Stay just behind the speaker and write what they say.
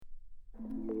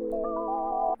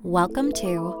Welcome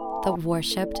to the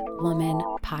Worshipped Woman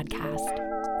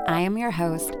podcast. I am your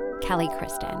host, Kelly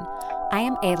Kristen. I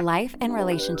am a life and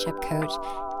relationship coach,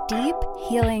 deep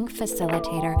healing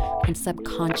facilitator, and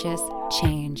subconscious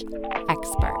change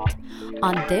expert.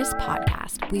 On this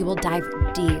podcast, we will dive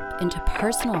deep into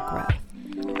personal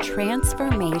growth,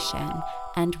 transformation,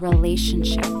 and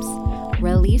relationships,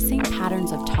 releasing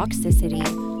patterns of toxicity,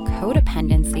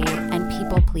 codependency, and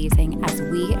people-pleasing as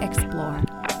we explore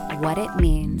what it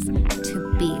means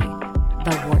to be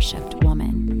the worshipped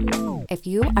woman. If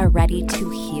you are ready to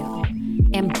heal,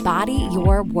 embody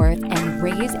your worth, and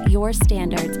raise your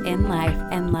standards in life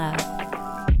and love,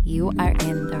 you are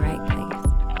in the right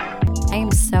place. I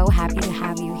am so happy to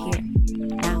have you here.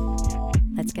 Now,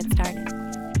 let's get started.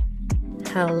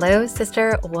 Hello,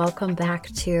 sister. Welcome back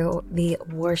to the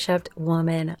Worshipped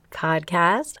Woman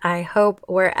podcast. I hope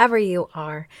wherever you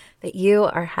are that you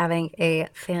are having a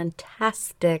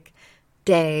fantastic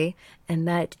day and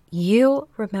that you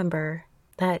remember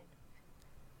that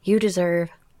you deserve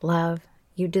love,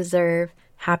 you deserve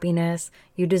happiness,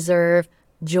 you deserve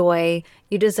joy,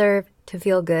 you deserve to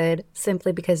feel good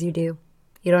simply because you do.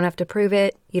 You don't have to prove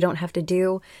it. You don't have to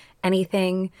do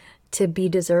anything to be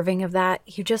deserving of that.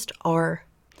 You just are.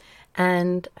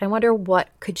 And I wonder what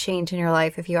could change in your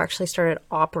life if you actually started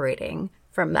operating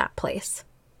from that place.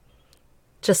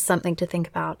 Just something to think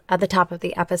about at the top of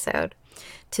the episode.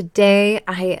 Today,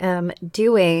 I am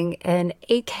doing an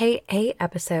AKA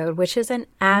episode, which is an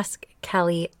Ask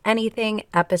Kelly Anything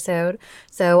episode.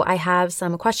 So I have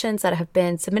some questions that have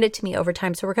been submitted to me over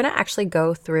time. So we're going to actually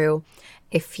go through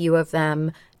a few of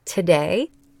them today.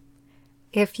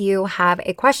 If you have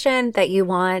a question that you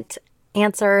want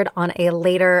answered on a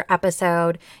later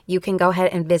episode, you can go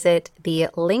ahead and visit the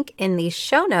link in the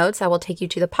show notes. That will take you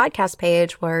to the podcast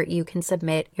page where you can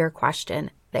submit your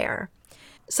question there.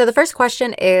 So the first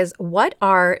question is, what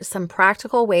are some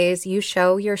practical ways you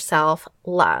show yourself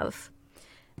love?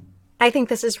 I think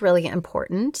this is really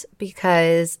important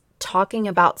because talking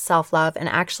about self-love and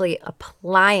actually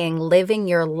applying, living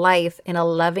your life in a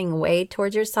loving way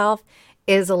towards yourself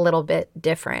is a little bit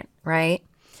different, right?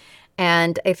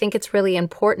 And I think it's really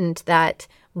important that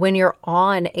when you're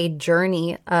on a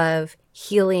journey of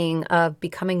healing, of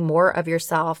becoming more of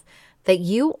yourself, that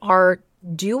you are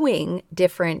doing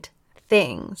different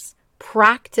things,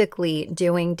 practically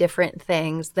doing different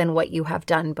things than what you have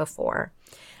done before.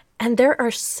 And there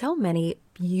are so many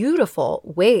beautiful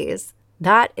ways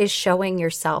that is showing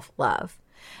yourself love.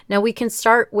 Now, we can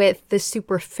start with the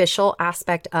superficial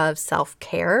aspect of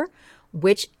self-care,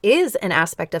 which is an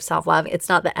aspect of self-love. It's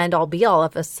not the end-all be-all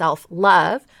of a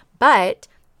self-love, but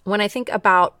when I think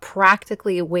about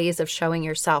practically ways of showing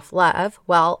yourself love,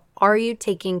 well, are you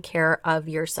taking care of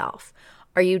yourself?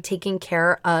 Are you taking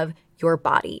care of your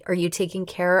body? Are you taking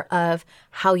care of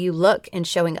how you look and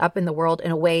showing up in the world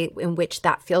in a way in which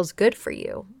that feels good for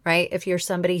you, right? If you're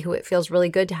somebody who it feels really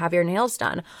good to have your nails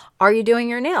done, are you doing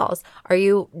your nails? Are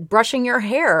you brushing your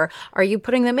hair? Are you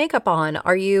putting the makeup on?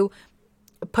 Are you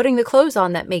putting the clothes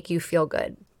on that make you feel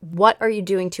good? What are you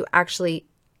doing to actually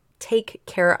take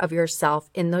care of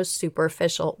yourself in those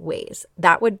superficial ways?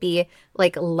 That would be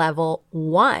like level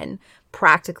one,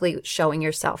 practically showing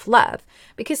yourself love.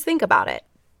 Because think about it.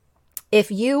 If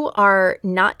you are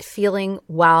not feeling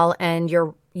well and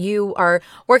you are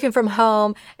working from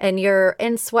home and you're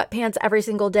in sweatpants every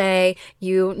single day,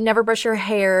 you never brush your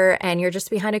hair, and you're just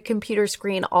behind a computer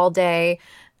screen all day,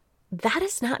 that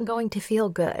is not going to feel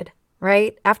good.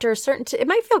 Right? After a certain, it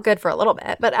might feel good for a little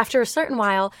bit, but after a certain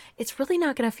while, it's really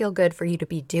not going to feel good for you to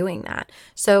be doing that.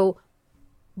 So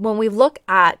when we look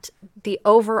at the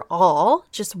overall,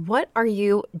 just what are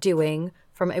you doing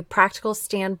from a practical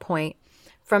standpoint,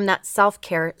 from that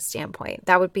self-care standpoint?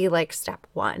 That would be like step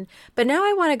one. But now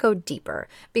I want to go deeper,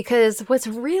 because what's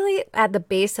really at the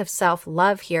base of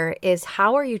self-love here is,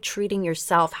 how are you treating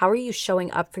yourself? How are you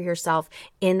showing up for yourself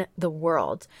in the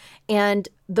world? And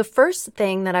the first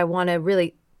thing that I want to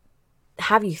really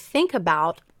have you think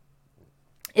about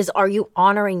is, are you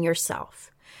honoring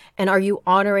yourself? And are you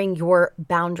honoring your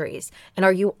boundaries? And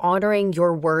are you honoring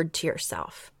your word to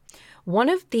yourself? One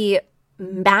of the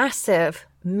massive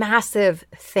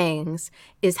things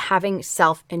is having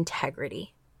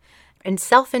self-integrity. And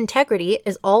self-integrity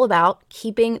is all about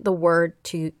keeping the word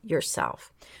to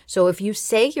yourself. So if you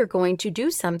say you're going to do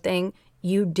something,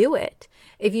 you do it.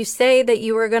 If you say that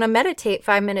you are going to meditate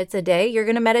 5 minutes a day, you're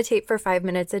going to meditate for 5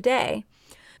 minutes a day.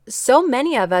 So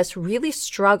many of us really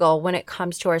struggle when it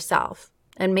comes to ourselves.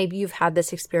 And maybe you've had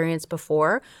this experience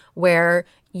before where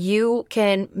You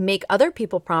can make other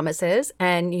people promises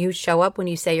and you show up when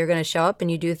you say you're going to show up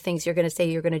and you do things you're going to say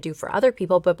you're going to do for other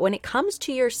people. But when it comes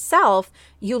to yourself,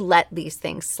 you let these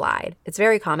things slide. It's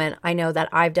very common. I know that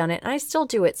I've done it and I still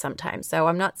do it sometimes. So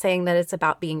I'm not saying that it's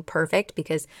about being perfect,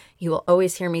 because you will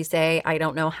always hear me say, I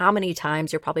don't know how many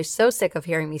times, you're probably so sick of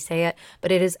hearing me say it,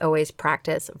 but it is always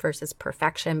practice versus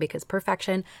perfection, because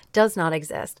perfection does not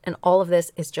exist. And all of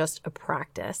this is just a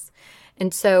practice.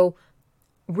 And so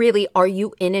really, are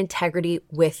you in integrity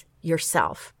with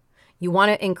yourself? You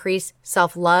want to increase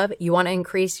self-love. You want to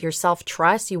increase your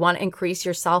self-trust. You want to increase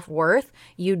your self-worth.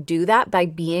 You do that by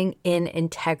being in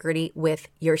integrity with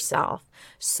yourself.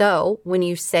 So when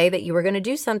you say that you were going to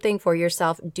do something for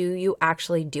yourself, do you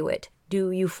actually do it?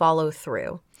 Do you follow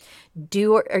through?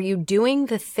 Are you doing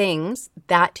the things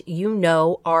that you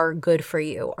know are good for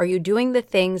you? Are you doing the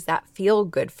things that feel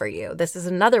good for you? This is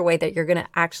another way that you're going to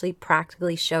actually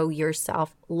practically show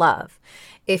yourself love.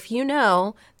 If you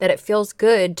know that it feels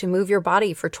good to move your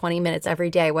body for 20 minutes every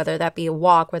day, whether that be a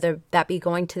walk, whether that be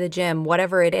going to the gym,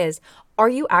 whatever it is, are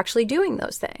you actually doing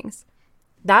those things?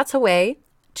 That's a way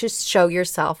to show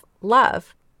yourself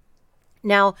love.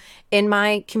 Now, in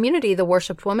my community, the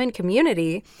Worshipped Woman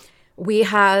community, we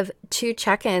have 2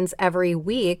 check-ins every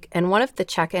week, and one of the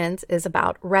check-ins is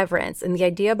about reverence. And the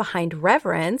idea behind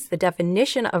reverence, the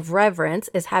definition of reverence,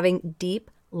 is having deep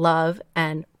love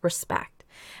and respect.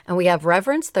 And we have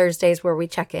Reverence Thursdays where we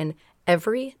check in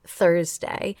every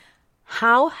Thursday.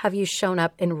 How have you shown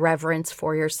up in reverence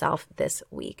for yourself this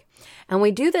week? And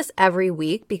we do this every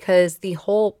week because the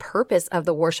whole purpose of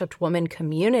the Worshipped Woman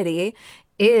community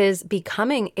is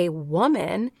becoming a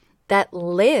woman that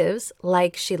lives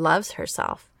like she loves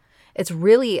herself. It's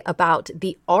really about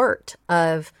the art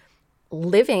of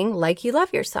living like you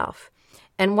love yourself.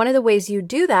 And one of the ways you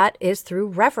do that is through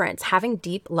reverence, having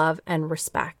deep love and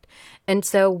respect. And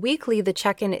so weekly, the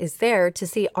check-in is there to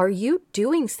see, are you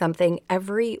doing something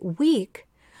every week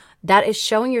that is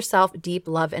showing yourself deep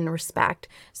love and respect?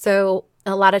 So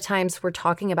a lot of times we're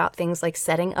talking about things like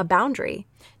setting a boundary.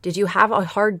 Did you have a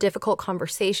hard, difficult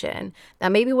conversation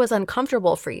that maybe was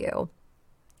uncomfortable for you,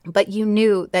 but you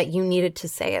knew that you needed to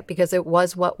say it because it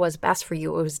was what was best for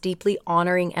you? It was deeply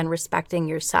honoring and respecting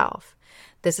yourself.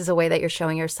 This is a way that you're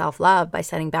showing yourself love, by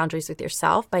setting boundaries with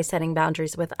yourself, by setting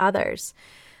boundaries with others.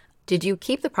 Did you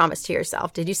keep the promise to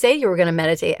yourself? Did you say you were going to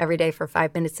meditate every day for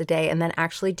 5 minutes a day and then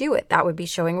actually do it? That would be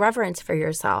showing reverence for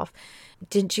yourself.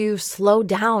 Did you slow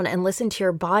down and listen to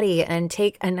your body and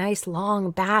take a nice long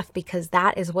bath because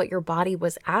that is what your body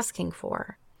was asking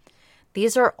for?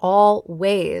 These are all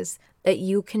ways that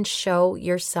you can show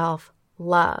yourself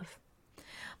love.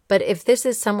 But if this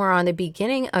is somewhere on the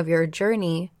beginning of your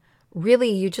journey, really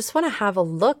you just want to have a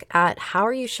look at, how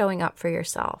are you showing up for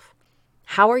yourself?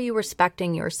 How are you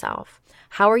respecting yourself?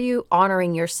 How are you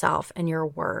honoring yourself and your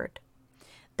word?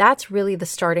 That's really the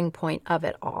starting point of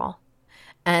it all.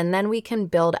 And then we can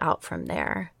build out from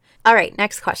there. All right,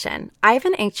 next question. I have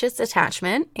an anxious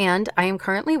attachment and I am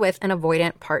currently with an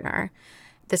avoidant partner.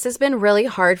 This has been really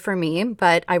hard for me,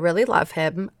 but I really love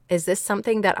him. Is this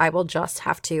something that I will just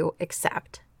have to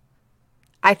accept?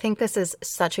 I think this is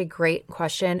such a great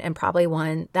question, and probably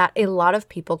one that a lot of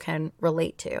people can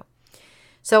relate to.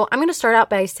 So I'm going to start out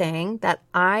by saying that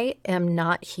I am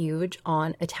not huge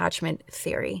on attachment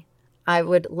theory. I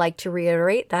would like to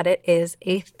reiterate that it is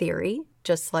a theory,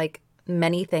 just like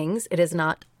many things. It is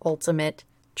not ultimate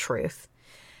truth.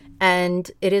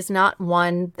 And it is not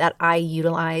one that I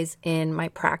utilize in my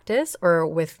practice or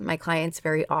with my clients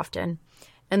very often.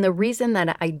 And the reason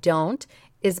that I don't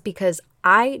is because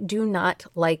I do not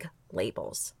like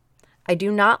labels. I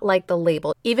do not like the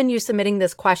label. Even you submitting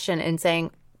this question and saying,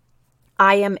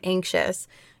 I am anxious,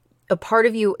 a part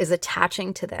of you is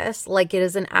attaching to this like it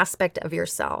is an aspect of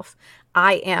yourself.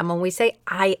 I am. When we say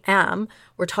I am,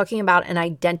 we're talking about an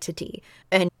identity,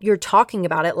 and you're talking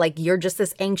about it like you're just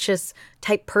this anxious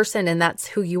type person and that's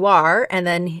who you are. And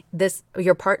then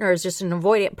your partner is just an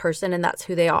avoidant person and that's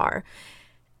who they are.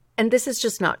 And this is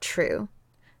just not true.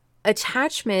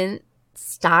 Attachment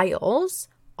styles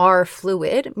are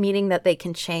fluid, meaning that they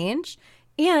can change,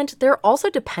 and they're also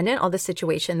dependent on the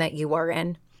situation that you are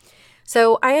in.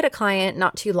 So I had a client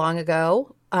not too long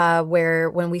ago where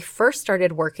when we first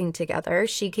started working together,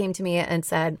 she came to me and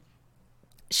said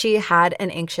she had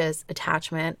an anxious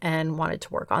attachment and wanted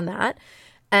to work on that.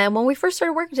 And when we first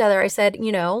started working together, I said,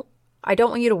 I don't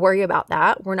want you to worry about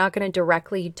that. We're not going to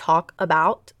directly talk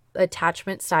about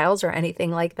attachment styles or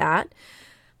anything like that.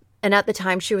 And at the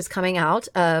time, she was coming out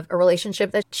of a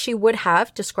relationship that she would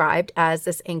have described as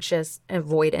this anxious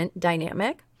avoidant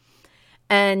dynamic.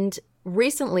 And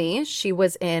recently, she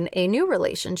was in a new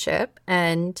relationship,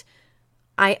 and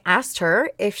I asked her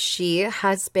if she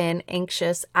has been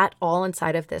anxious at all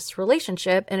inside of this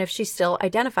relationship and if she still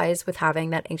identifies with having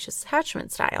that anxious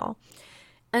attachment style.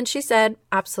 And she said,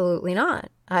 absolutely not.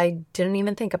 I didn't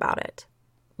even think about it.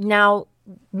 Now,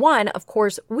 one, of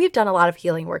course, we've done a lot of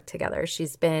healing work together.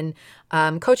 She's been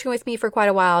coaching with me for quite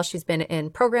a while. She's been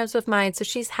in programs with mine. So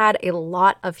she's had a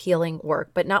lot of healing work,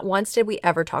 but not once did we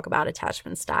ever talk about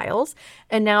attachment styles.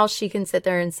 And now she can sit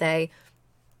there and say,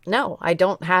 no, I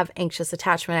don't have anxious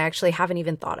attachment. I actually haven't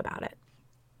even thought about it.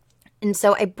 And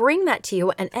so I bring that to you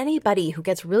and anybody who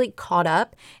gets really caught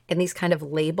up in these kind of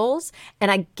labels. And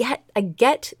I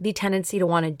get the tendency to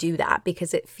want to do that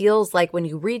because it feels like when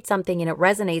you read something and it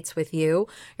resonates with you,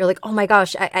 you're like, oh my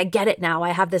gosh, I get it now. I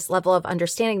have this level of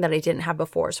understanding that I didn't have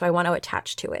before. So I want to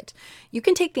attach to it. You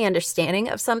can take the understanding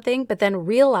of something, but then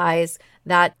realize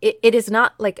that it is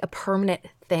not like a permanent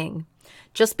thing.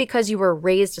 Just because you were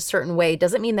raised a certain way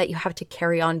doesn't mean that you have to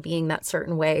carry on being that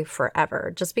certain way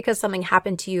forever. Just because something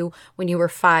happened to you when you were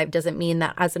 5 doesn't mean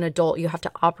that as an adult you have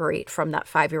to operate from that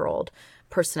 5-year-old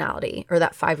personality or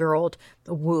that 5-year-old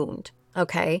wound,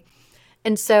 okay?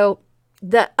 And so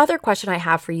the other question I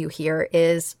have for you here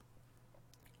is,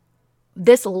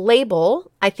 this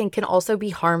label, I think, can also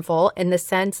be harmful in the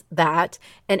sense that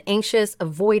an anxious,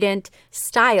 avoidant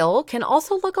style can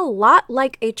also look a lot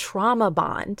like a trauma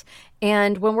bond.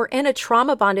 And when we're in a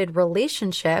trauma bonded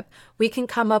relationship, we can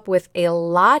come up with a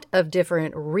lot of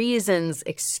different reasons,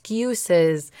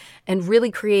 excuses, and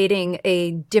really creating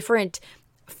a different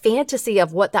fantasy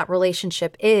of what that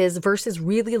relationship is versus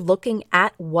really looking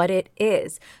at what it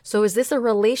is. So is this a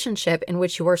relationship in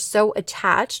which you are so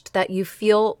attached that you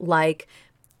feel like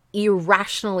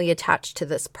irrationally attached to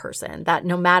this person, that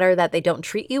no matter that they don't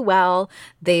treat you well,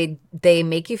 they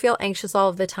make you feel anxious all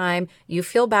of the time, you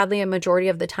feel badly a majority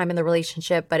of the time in the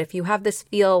relationship, but if you have this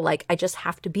feel like I just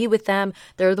have to be with them,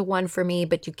 they're the one for me,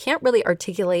 but you can't really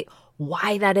articulate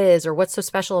why that is or what's so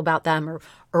special about them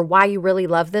or why you really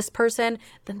love this person,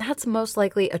 then that's most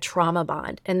likely a trauma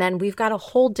bond. And then we've got a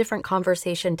whole different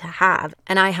conversation to have.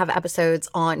 And I have episodes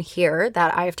on here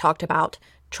that I've talked about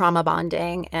trauma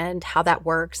bonding and how that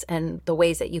works and the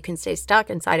ways that you can stay stuck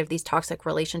inside of these toxic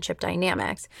relationship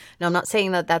dynamics. Now, I'm not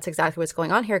saying that that's exactly what's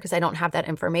going on here because I don't have that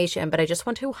information, but I just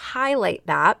want to highlight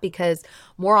that because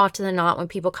more often than not, when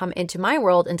people come into my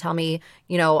world and tell me,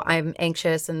 you know, I'm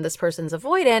anxious and this person's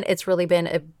avoidant, it's really been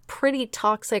a pretty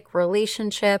toxic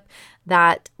relationship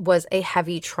that was a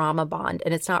heavy trauma bond,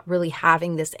 and it's not really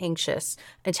having this anxious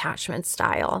attachment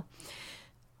style.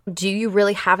 Do you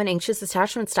really have an anxious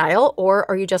attachment style, or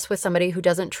are you just with somebody who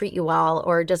doesn't treat you well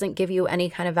or doesn't give you any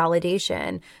kind of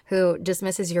validation, who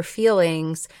dismisses your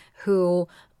feelings, who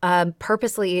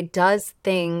purposely does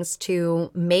things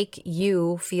to make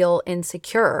you feel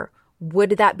insecure?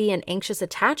 Would that be an anxious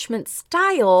attachment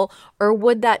style, or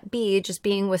would that be just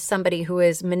being with somebody who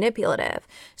is manipulative?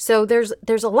 So there's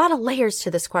a lot of layers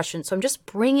to this question. So I'm just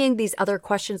bringing these other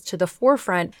questions to the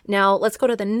forefront. Now let's go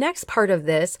to the next part of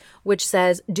this, which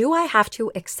says, do I have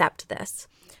to accept this?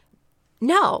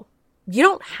 No. You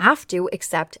don't have to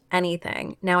accept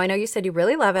anything. Now, I know you said you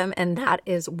really love him, and that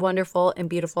is wonderful and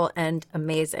beautiful and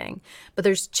amazing. But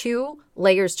there's 2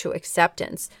 layers to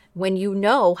acceptance. When you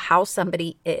know how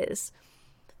somebody is,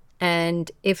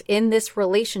 and if in this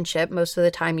relationship, most of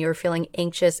the time you're feeling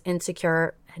anxious,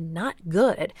 insecure, and not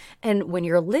good, and when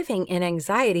you're living in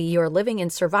anxiety, you're living in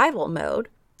survival mode,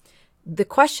 the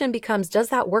question becomes, does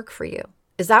that work for you?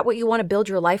 Is that what you want to build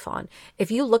your life on? If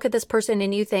you look at this person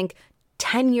and you think,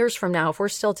 10 years from now, if we're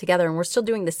still together and we're still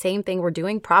doing the same thing we're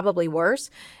doing, probably worse,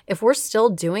 if we're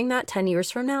still doing that 10 years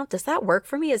from now, does that work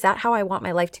for me? Is that how I want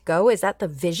my life to go? Is that the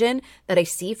vision that I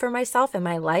see for myself in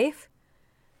my life?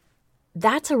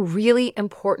 That's a really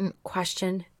important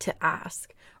question to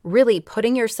ask. Really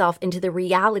putting yourself into the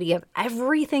reality of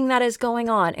everything that is going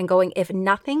on and going, if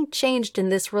nothing changed in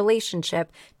this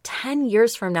relationship 10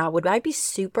 years from now, would I be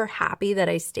super happy that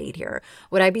I stayed here?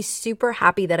 Would I be super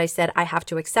happy that I said, I have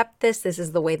to accept this, this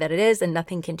is the way that it is, and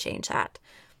nothing can change that?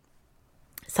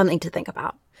 Something to think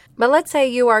about. But let's say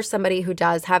you are somebody who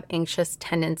does have anxious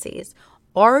tendencies.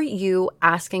 Are you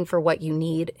asking for what you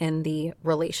need in the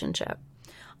relationship?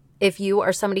 If you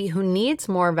are somebody who needs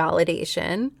more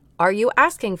validation, are you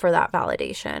asking for that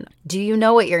validation? Do you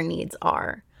know what your needs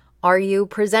are? Are you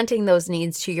presenting those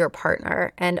needs to your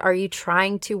partner? And are you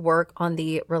trying to work on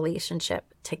the relationship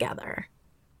together?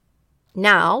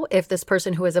 Now, if this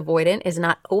person who is avoidant is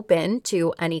not open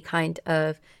to any kind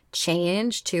of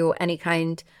change, to any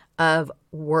kind of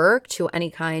work, to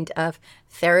any kind of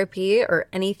therapy or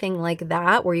anything like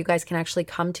that, where you guys can actually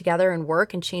come together and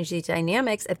work and change these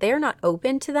dynamics, if they're not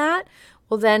open to that,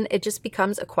 well, then it just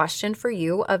becomes a question for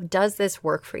you of, does this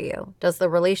work for you? Does the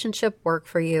relationship work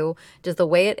for you? Does the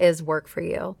way it is work for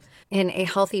you? In a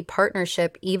healthy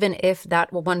partnership, even if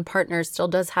that one partner still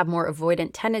does have more avoidant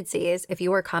tendencies, if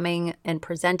you are coming and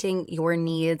presenting your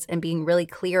needs and being really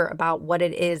clear about what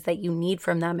it is that you need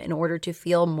from them in order to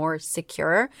feel more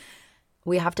secure,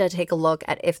 we have to take a look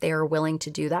at if they are willing to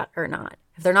do that or not.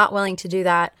 If they're not willing to do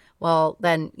that, well,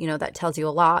 then, that tells you a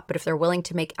lot. But if they're willing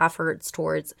to make efforts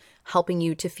towards helping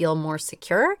you to feel more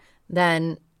secure,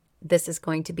 then this is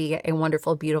going to be a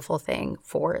wonderful, beautiful thing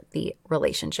for the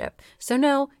relationship. So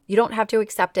no, you don't have to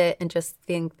accept it and just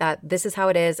think that this is how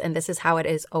it is and this is how it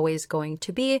is always going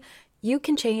to be. You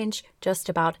can change just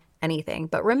about anything.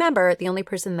 But remember, the only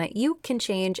person that you can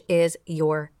change is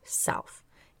yourself.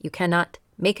 You cannot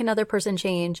make another person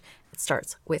change. It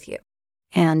starts with you.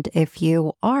 And if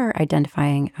you are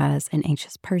identifying as an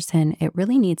anxious person, it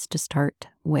really needs to start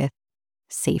with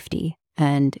safety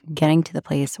and getting to the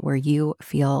place where you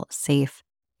feel safe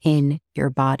in your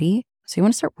body. So you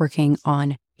want to start working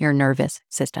on your nervous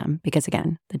system because,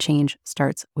 again, the change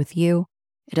starts with you.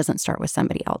 It doesn't start with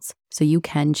somebody else. So you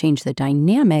can change the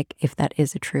dynamic, if that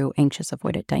is a true anxious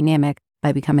avoidant dynamic,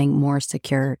 by becoming more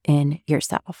secure in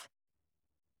yourself.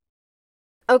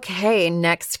 Okay,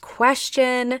 next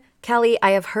question. Kelly,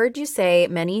 I have heard you say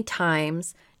many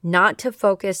times not to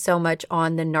focus so much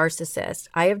on the narcissist.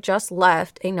 I have just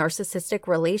left a narcissistic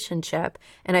relationship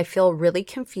and I feel really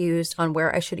confused on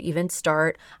where I should even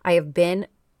start. I have been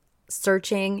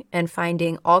searching and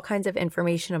finding all kinds of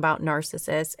information about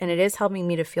narcissists, and it is helping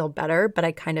me to feel better, but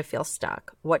I kind of feel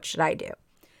stuck. What should I do?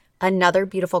 Another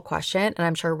beautiful question, and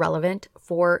I'm sure relevant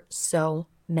for so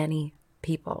many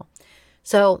people.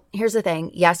 So here's the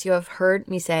thing. Yes, you have heard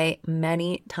me say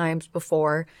many times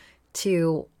before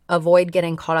to avoid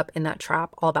getting caught up in that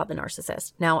trap all about the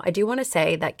narcissist. Now, I do want to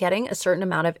say that getting a certain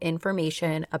amount of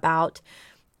information about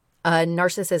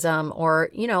narcissism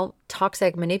or,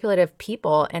 toxic, manipulative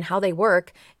people and how they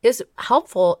work is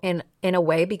helpful in a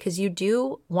way because you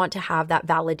do want to have that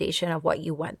validation of what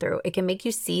you went through. It can make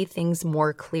you see things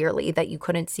more clearly that you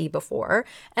couldn't see before.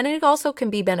 And it also can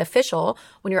be beneficial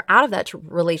when you're out of that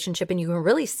relationship and you can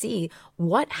really see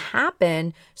what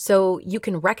happened so you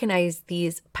can recognize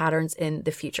these patterns in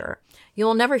the future.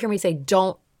 You'll never hear me say,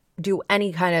 don't do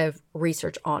any kind of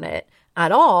research on it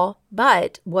at all.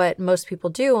 But what most people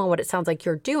do, and what it sounds like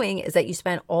you're doing, is that you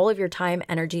spend all of your time,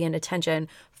 energy, and attention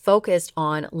focused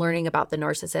on learning about the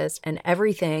narcissist and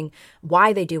everything,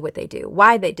 why they do what they do,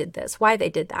 why they did this, why they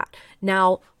did that.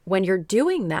 Now, when you're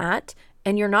doing that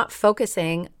and you're not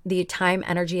focusing the time,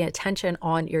 energy, and attention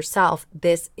on yourself,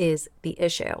 this is the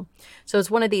issue. So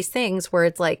it's one of these things where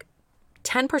it's like,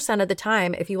 10% of the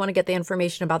time, if you want to get the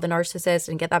information about the narcissist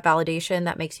and get that validation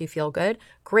that makes you feel good,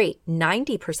 great.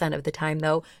 90% of the time,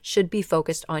 though, should be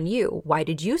focused on you. Why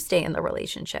did you stay in the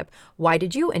relationship? Why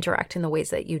did you interact in the ways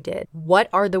that you did? What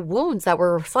are the wounds that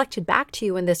were reflected back to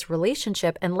you in this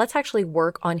relationship? And let's actually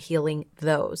work on healing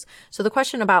those. So the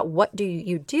question about what do,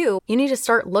 you need to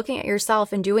start looking at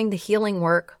yourself and doing the healing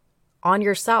work on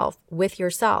yourself, with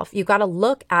yourself. You got to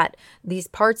look at these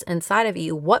parts inside of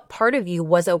you. What part of you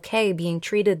was okay being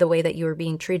treated the way that you were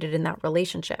being treated in that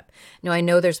relationship? Now, I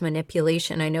know there's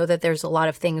manipulation. I know that there's a lot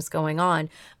of things going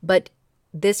on, but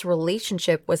this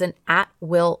relationship was an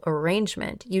at-will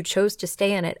arrangement. You chose to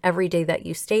stay in it every day that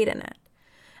you stayed in it.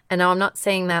 And now I'm not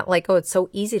saying that like, oh, it's so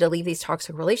easy to leave these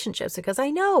toxic relationships, because I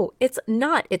know it's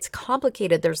not. It's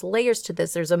complicated. There's layers to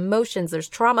this. There's emotions. There's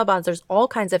trauma bonds. There's all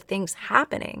kinds of things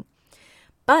happening.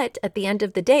 But at the end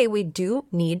of the day, we do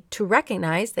need to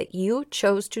recognize that you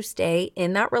chose to stay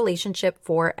in that relationship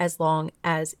for as long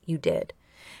as you did.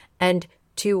 And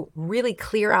to really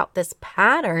clear out this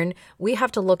pattern, we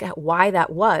have to look at why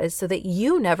that was so that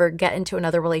you never get into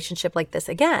another relationship like this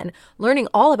again, learning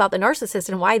all about the narcissist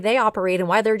and why they operate and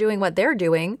why they're doing what they're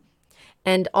doing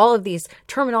and all of these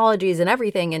terminologies and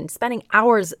everything, and spending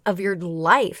hours of your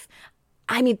life.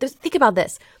 I mean, think about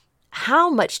this. How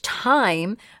much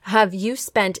time have you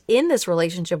spent in this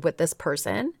relationship with this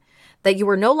person that you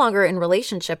were no longer in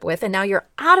relationship with, and now you're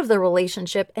out of the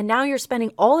relationship, and now you're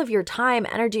spending all of your time,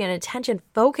 energy, and attention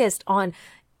focused on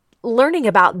learning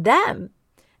about them?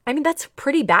 I mean, that's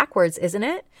pretty backwards, isn't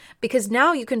it? Because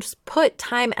now you can just put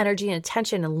time, energy, and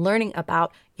attention in learning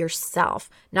about yourself,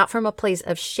 not from a place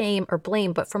of shame or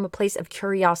blame, but from a place of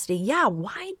curiosity. Yeah,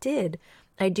 why did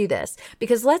I do this?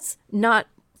 Because let's not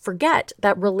forget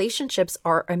that relationships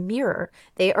are a mirror.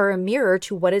 They are a mirror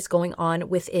to what is going on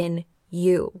within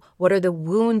you. What are the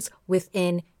wounds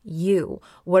within you?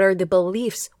 What are the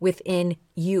beliefs within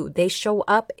you? They show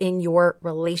up in your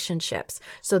relationships.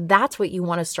 So that's what you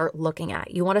want to start looking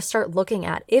at. You want to start looking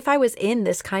at, if I was in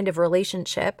this kind of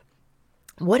relationship,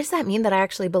 what does that mean that I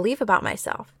actually believe about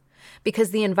myself?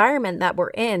 Because the environment that we're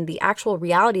in, the actual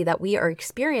reality that we are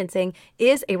experiencing,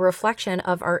 is a reflection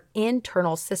of our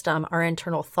internal system, our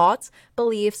internal thoughts,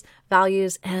 beliefs,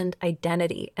 values, and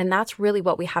identity. And that's really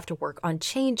what we have to work on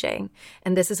changing.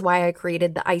 And this is why I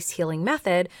created the ICE healing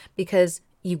method, because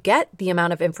you get the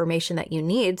amount of information that you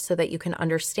need so that you can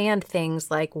understand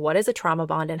things like what is a trauma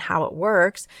bond and how it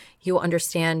works. You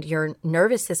understand your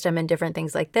nervous system and different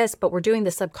things like this, but we're doing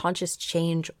the subconscious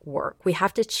change work. We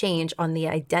have to change on the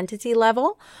identity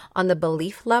level, on the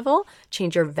belief level,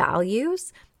 change your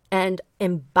values, and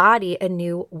embody a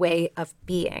new way of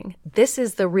being. This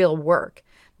is the real work.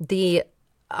 The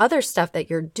other stuff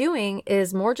that you're doing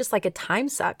is more just like a time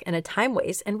suck and a time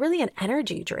waste and really an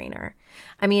energy drainer.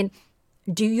 I mean,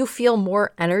 do you feel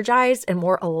more energized and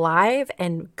more alive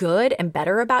and good and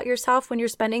better about yourself when you're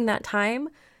spending that time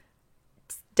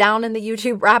down in the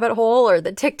YouTube rabbit hole or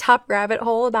the TikTok rabbit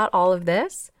hole about all of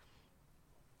this?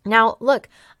 Now, look,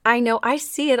 I know I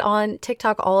see it on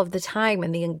TikTok all of the time,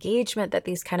 and the engagement that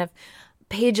these kind of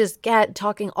pages get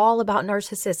talking all about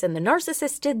narcissists, and the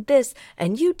narcissist did this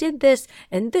and you did this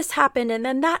and this happened and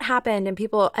then that happened, and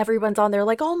everyone's on there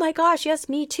like, oh my gosh, yes,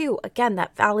 me too. Again,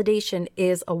 that validation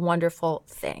is a wonderful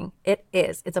thing. It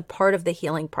is. It's a part of the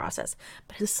healing process,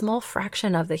 but it's a small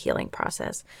fraction of the healing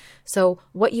process. So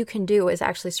what you can do is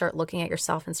actually start looking at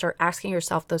yourself and start asking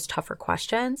yourself those tougher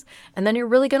questions. And then you're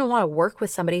really going to want to work with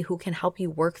somebody who can help you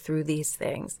work through these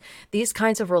things. These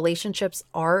kinds of relationships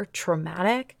are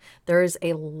traumatic. There's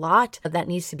a lot that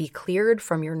needs to be cleared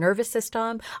from your nervous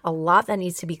system, a lot that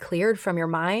needs to be cleared from your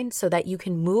mind so that you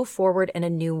can move forward in a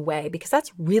new way, because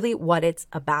that's really what it's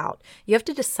about. You have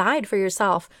to decide for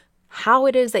yourself how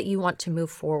it is that you want to move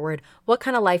forward, what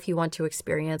kind of life you want to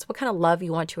experience, what kind of love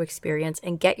you want to experience,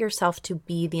 and get yourself to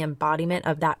be the embodiment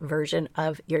of that version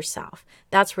of yourself.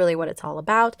 That's really what it's all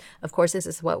about. Of course, this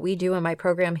is what we do in my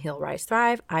program, Heal, Rise,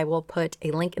 Thrive. I will put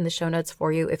a link in the show notes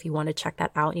for you if you want to check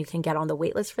that out. You can get on the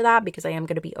wait list for that, because I am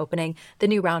going to be opening the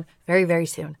new round very, very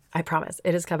soon. I promise.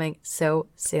 It is coming so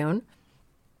soon.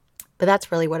 But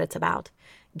that's really what it's about.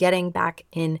 Getting back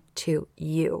into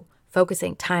you.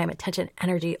 Focusing time, attention,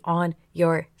 energy on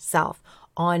yourself,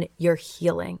 on your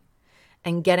healing,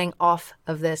 and getting off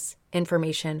of this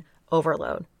information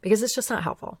overload, because it's just not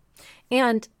helpful.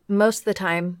 And most of the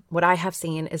time, what I have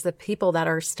seen is the people that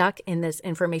are stuck in this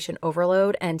information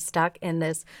overload and stuck in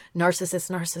this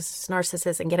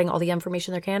narcissist, and getting all the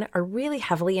information they can are really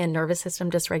heavily in nervous system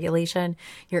dysregulation.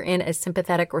 You're in a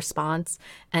sympathetic response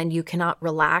and you cannot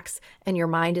relax, and your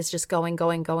mind is just going,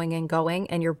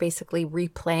 and you're basically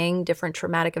replaying different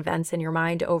traumatic events in your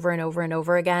mind over and over and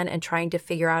over again and trying to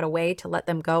figure out a way to let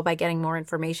them go by getting more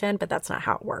information, but that's not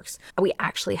how it works. We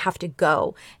actually have to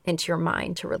go into your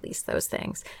mind to release those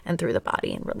things, and through the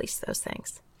body and release those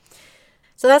things.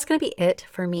 So that's going to be it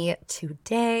for me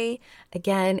today.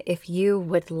 Again, if you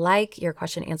would like your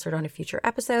question answered on a future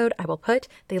episode, I will put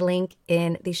the link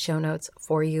in the show notes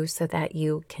for you so that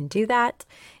you can do that.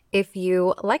 If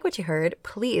you like what you heard,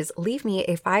 please leave me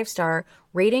a 5-star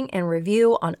rating and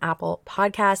review on Apple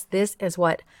Podcasts. This is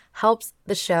what helps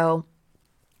the show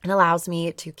and allows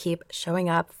me to keep showing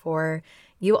up for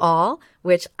you all,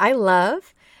 which I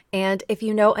love. And if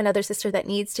you know another sister that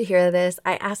needs to hear this,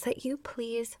 I ask that you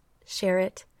please share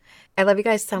it. I love you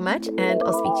guys so much, and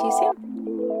I'll speak to you soon.